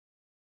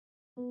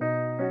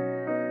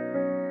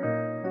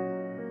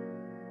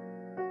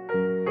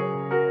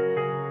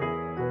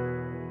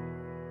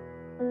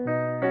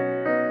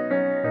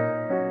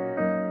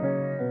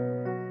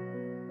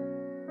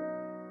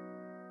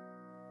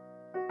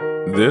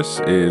This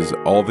is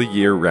All the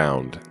Year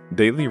Round,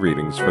 daily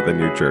readings for the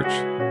New Church.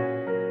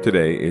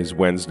 Today is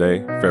Wednesday,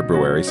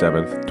 February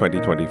 7th,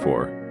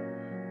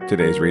 2024.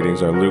 Today's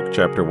readings are Luke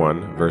chapter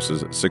 1,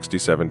 verses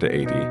 67 to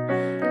 80,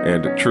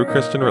 and True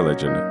Christian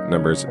Religion,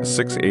 numbers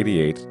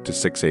 688 to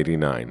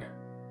 689.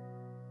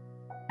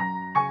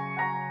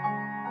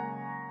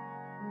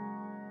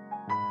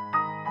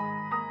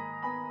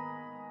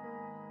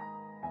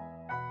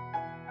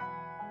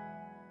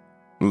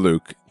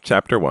 Luke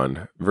chapter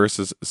 1,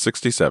 verses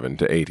 67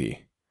 to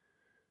 80.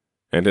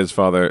 And his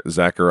father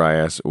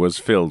Zacharias was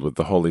filled with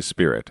the Holy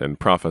Spirit, and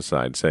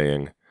prophesied,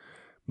 saying,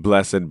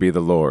 Blessed be the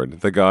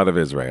Lord, the God of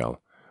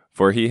Israel,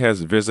 for he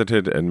has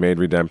visited and made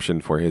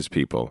redemption for his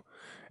people,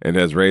 and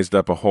has raised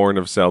up a horn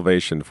of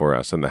salvation for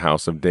us in the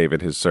house of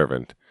David his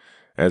servant,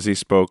 as he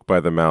spoke by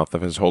the mouth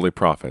of his holy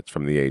prophets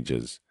from the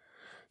ages,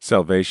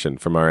 salvation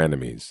from our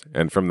enemies,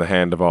 and from the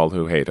hand of all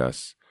who hate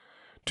us,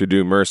 to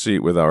do mercy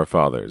with our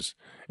fathers,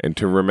 and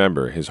to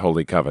remember his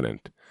holy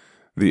covenant,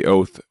 the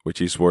oath which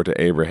he swore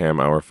to Abraham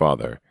our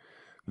father,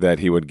 that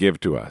he would give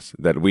to us,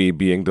 that we,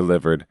 being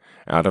delivered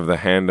out of the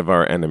hand of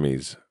our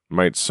enemies,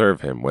 might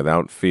serve him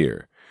without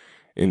fear,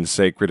 in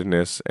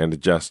sacredness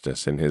and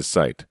justice in his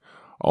sight,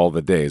 all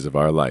the days of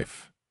our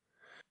life.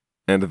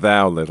 And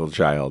thou, little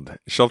child,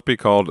 shalt be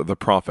called the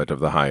prophet of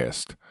the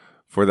highest,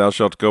 for thou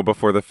shalt go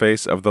before the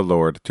face of the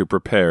Lord to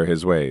prepare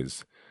his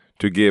ways,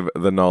 to give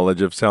the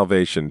knowledge of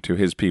salvation to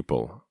his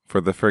people, for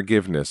the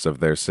forgiveness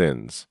of their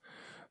sins,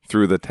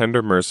 through the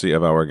tender mercy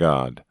of our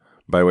God,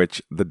 by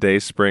which the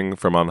dayspring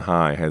from on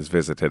high has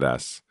visited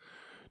us,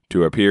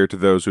 to appear to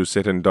those who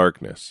sit in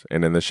darkness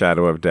and in the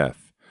shadow of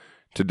death,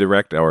 to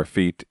direct our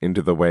feet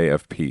into the way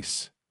of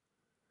peace.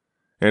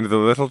 And the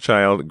little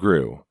child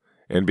grew,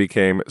 and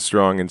became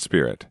strong in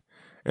spirit,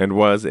 and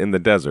was in the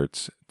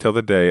deserts till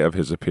the day of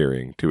his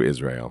appearing to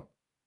Israel.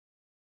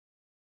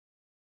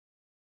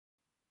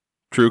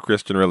 True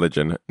Christian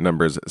Religion,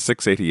 numbers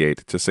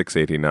 688 to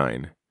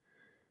 689.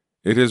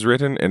 It is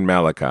written in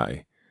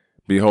Malachi,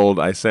 Behold,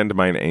 I send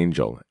mine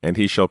angel, and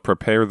he shall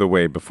prepare the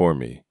way before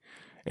me.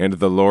 And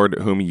the Lord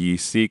whom ye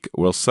seek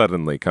will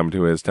suddenly come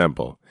to his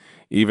temple,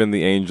 even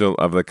the angel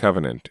of the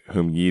covenant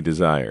whom ye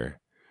desire.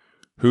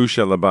 Who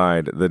shall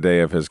abide the day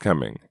of his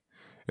coming?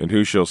 And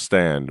who shall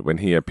stand when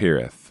he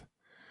appeareth?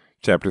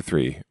 Chapter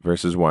 3,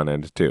 verses 1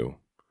 and 2.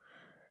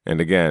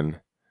 And again,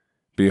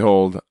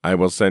 Behold, I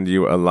will send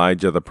you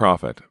Elijah the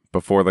prophet,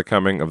 before the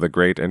coming of the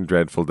great and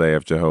dreadful day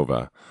of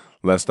Jehovah,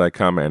 lest I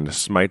come and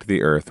smite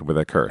the earth with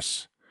a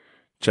curse.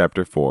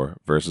 Chapter 4,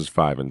 verses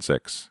 5 and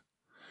 6.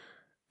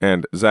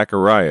 And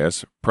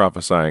Zacharias,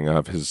 prophesying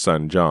of his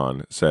son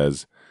John,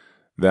 says,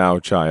 Thou,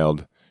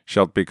 child,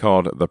 shalt be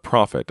called the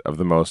prophet of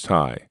the Most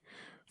High,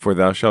 for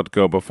thou shalt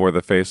go before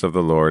the face of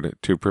the Lord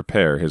to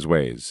prepare his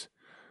ways.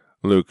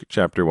 Luke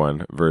chapter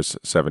 1, verse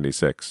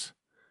 76.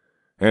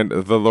 And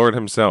the Lord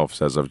himself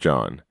says of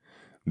John,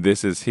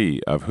 This is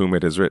he of whom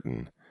it is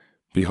written,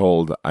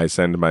 Behold, I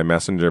send my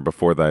messenger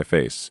before thy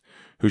face,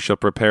 who shall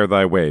prepare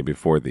thy way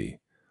before thee.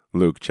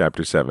 Luke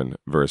chapter 7,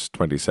 verse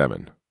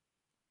 27.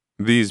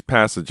 These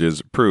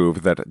passages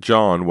prove that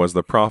John was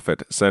the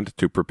prophet sent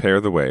to prepare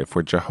the way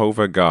for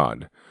Jehovah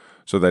God,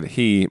 so that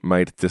he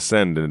might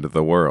descend into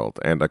the world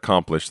and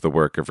accomplish the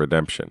work of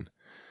redemption,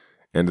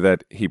 and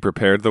that he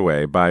prepared the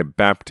way by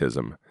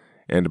baptism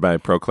and by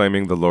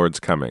proclaiming the Lord's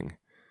coming,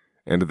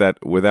 and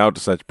that without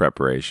such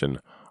preparation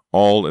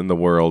all in the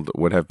world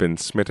would have been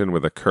smitten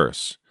with a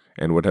curse,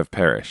 and would have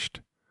perished.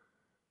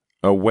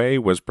 A way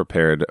was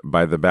prepared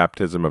by the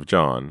baptism of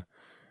John,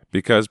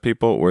 because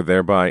people were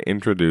thereby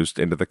introduced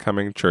into the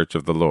coming church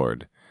of the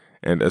Lord,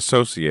 and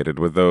associated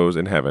with those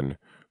in heaven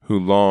who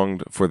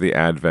longed for the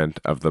advent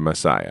of the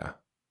Messiah.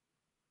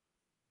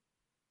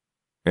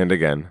 And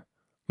again,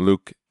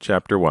 Luke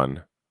chapter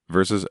 1,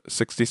 verses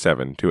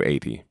 67 to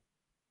 80.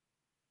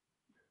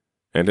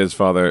 And his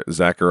father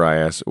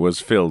Zacharias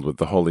was filled with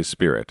the Holy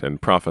Spirit,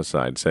 and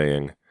prophesied,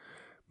 saying,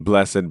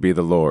 Blessed be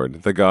the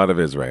Lord, the God of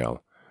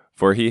Israel,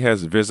 for he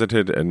has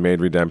visited and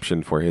made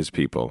redemption for his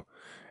people,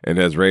 and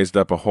has raised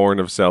up a horn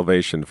of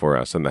salvation for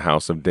us in the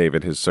house of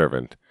David his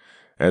servant,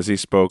 as he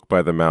spoke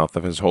by the mouth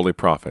of his holy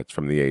prophets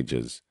from the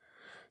ages,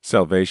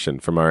 salvation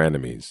from our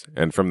enemies,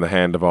 and from the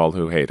hand of all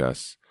who hate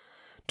us,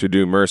 to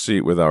do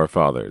mercy with our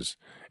fathers,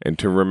 and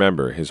to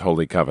remember his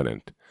holy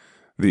covenant,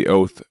 the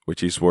oath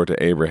which he swore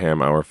to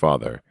Abraham our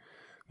father,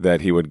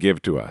 that he would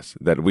give to us,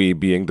 that we,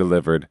 being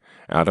delivered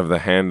out of the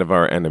hand of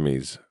our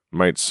enemies,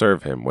 might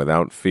serve him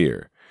without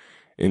fear,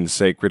 in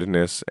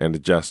sacredness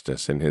and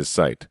justice in his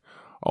sight,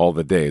 all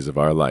the days of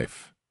our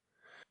life.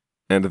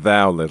 And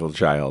thou, little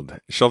child,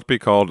 shalt be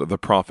called the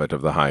prophet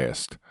of the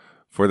highest,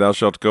 for thou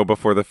shalt go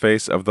before the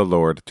face of the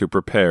Lord to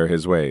prepare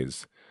his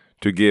ways,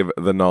 to give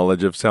the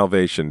knowledge of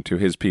salvation to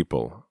his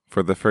people,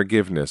 for the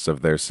forgiveness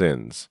of their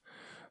sins,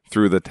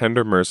 through the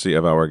tender mercy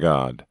of our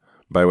God,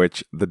 by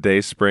which the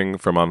dayspring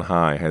from on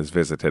high has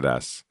visited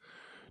us,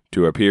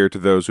 to appear to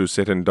those who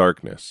sit in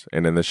darkness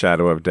and in the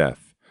shadow of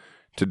death,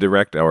 to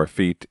direct our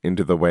feet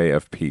into the way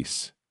of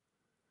peace.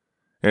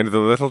 And the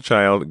little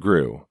child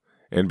grew,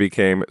 and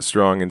became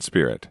strong in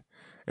spirit,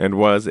 and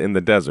was in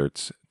the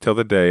deserts till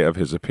the day of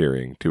his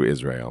appearing to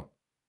Israel.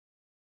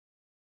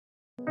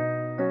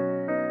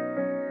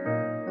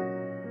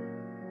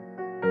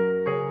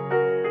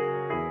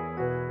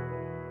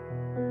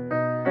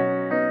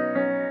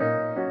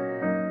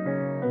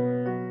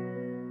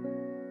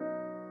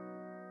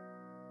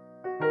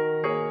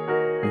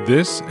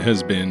 This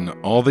has been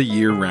All the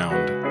Year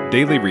Round,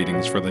 daily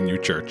readings for the new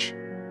church.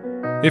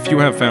 If you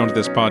have found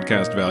this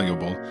podcast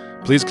valuable,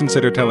 please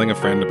consider telling a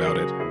friend about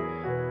it.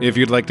 If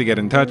you'd like to get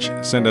in touch,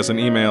 send us an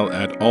email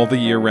at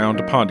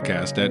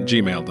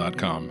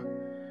alltheyearroundpodcast@gmail.com.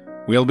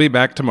 We'll be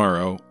back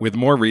tomorrow with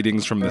more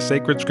readings from the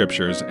sacred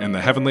scriptures and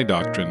the heavenly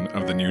doctrine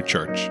of the new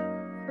church.